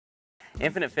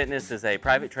Infinite Fitness is a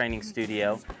private training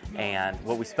studio, and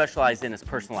what we specialize in is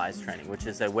personalized training, which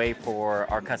is a way for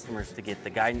our customers to get the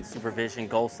guidance, supervision,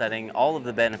 goal setting, all of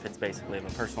the benefits basically of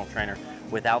a personal trainer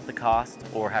without the cost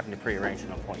or having to pre-arrange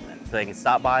an appointment. So they can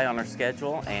stop by on our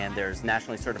schedule, and there's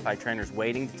nationally certified trainers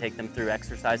waiting to take them through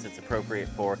exercise that's appropriate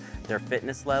for their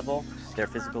fitness level, their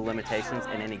physical limitations,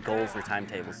 and any goals or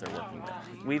timetables they're working with.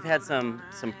 We've had some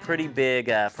pretty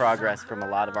big progress from a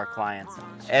lot of our clients,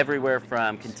 everywhere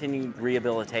from continued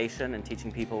rehabilitation and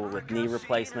teaching people with knee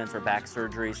replacements or back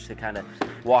surgeries to kind of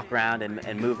walk around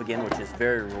and move again, which is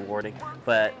very rewarding,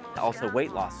 but also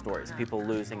weight loss stories, people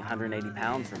losing 180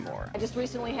 pounds or more. I just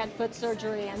recently had foot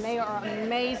surgery, and they are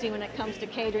amazing when it comes to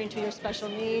catering to your special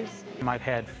needs. I've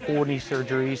had 4 knee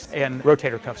surgeries and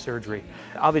rotator cuff surgery.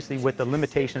 Obviously, with the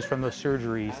limitations from those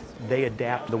surgeries, they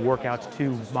adapt the workouts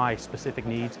to my specific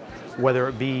needs, whether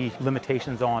it be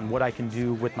limitations on what I can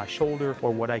do with my shoulder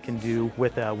or what I can do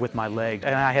with my leg.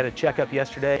 And I had a checkup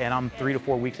yesterday, and I'm 3 to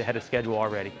 4 weeks ahead of schedule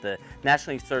already. The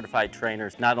nationally certified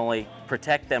trainers not only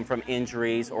protect them from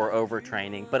injuries or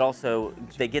overtraining, but also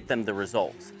they get them the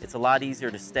results. It's a lot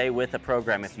easier to stay with a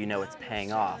program if you know it's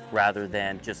paying off, rather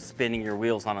than just spinning your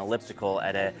wheels on elliptical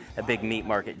at a big meat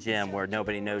market gym where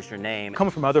nobody knows your name.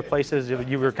 Coming from other places,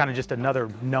 you were kind of just another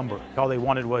number. All they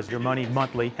wanted was your money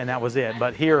monthly, and that was it.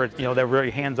 But here, they're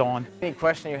very hands-on. Any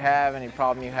question you have, any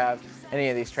problem you have, any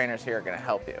of these trainers here are going to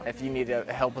help you. If you need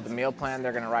help with a meal plan,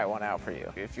 they're going to write one out for you.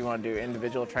 If you want to do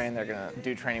individual training, they're going to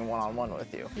do training one-on-one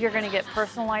with you. You're going to get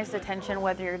personalized attention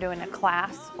whether you're doing a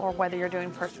class or whether you're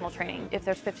doing personal training. If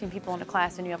there's 15 people in a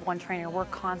class and you have one trainer, we're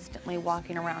constantly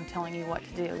walking around telling you what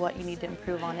to do, what you need to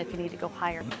improve on, if you need to go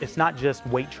higher. It's not just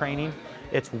weight training,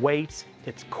 it's weights,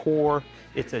 it's core,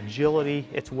 it's agility,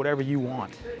 it's whatever you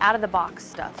want. Out of the box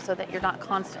stuff so that you're not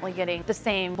constantly getting the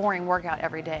same boring workout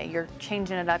every day. You're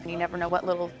changing it up and you never know what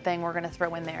little thing we're going to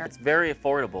throw in there. It's very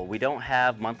affordable. We don't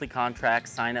have monthly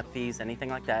contracts, sign-up fees, anything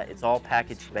like that. It's all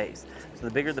package-based. So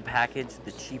the bigger the package,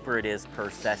 the cheaper it is per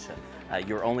session.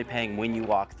 You're only paying when you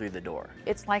walk through the door.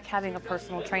 It's like having a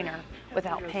personal trainer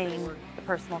without paying the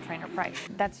personal trainer price.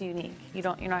 That's unique. You're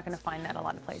not going to find that a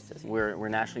lot of places. We're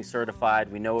nationally certified,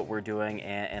 we know what we're doing,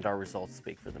 and our results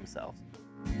speak for themselves.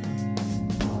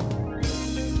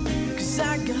 'Cause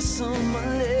I got some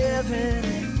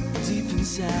living deep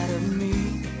inside of me.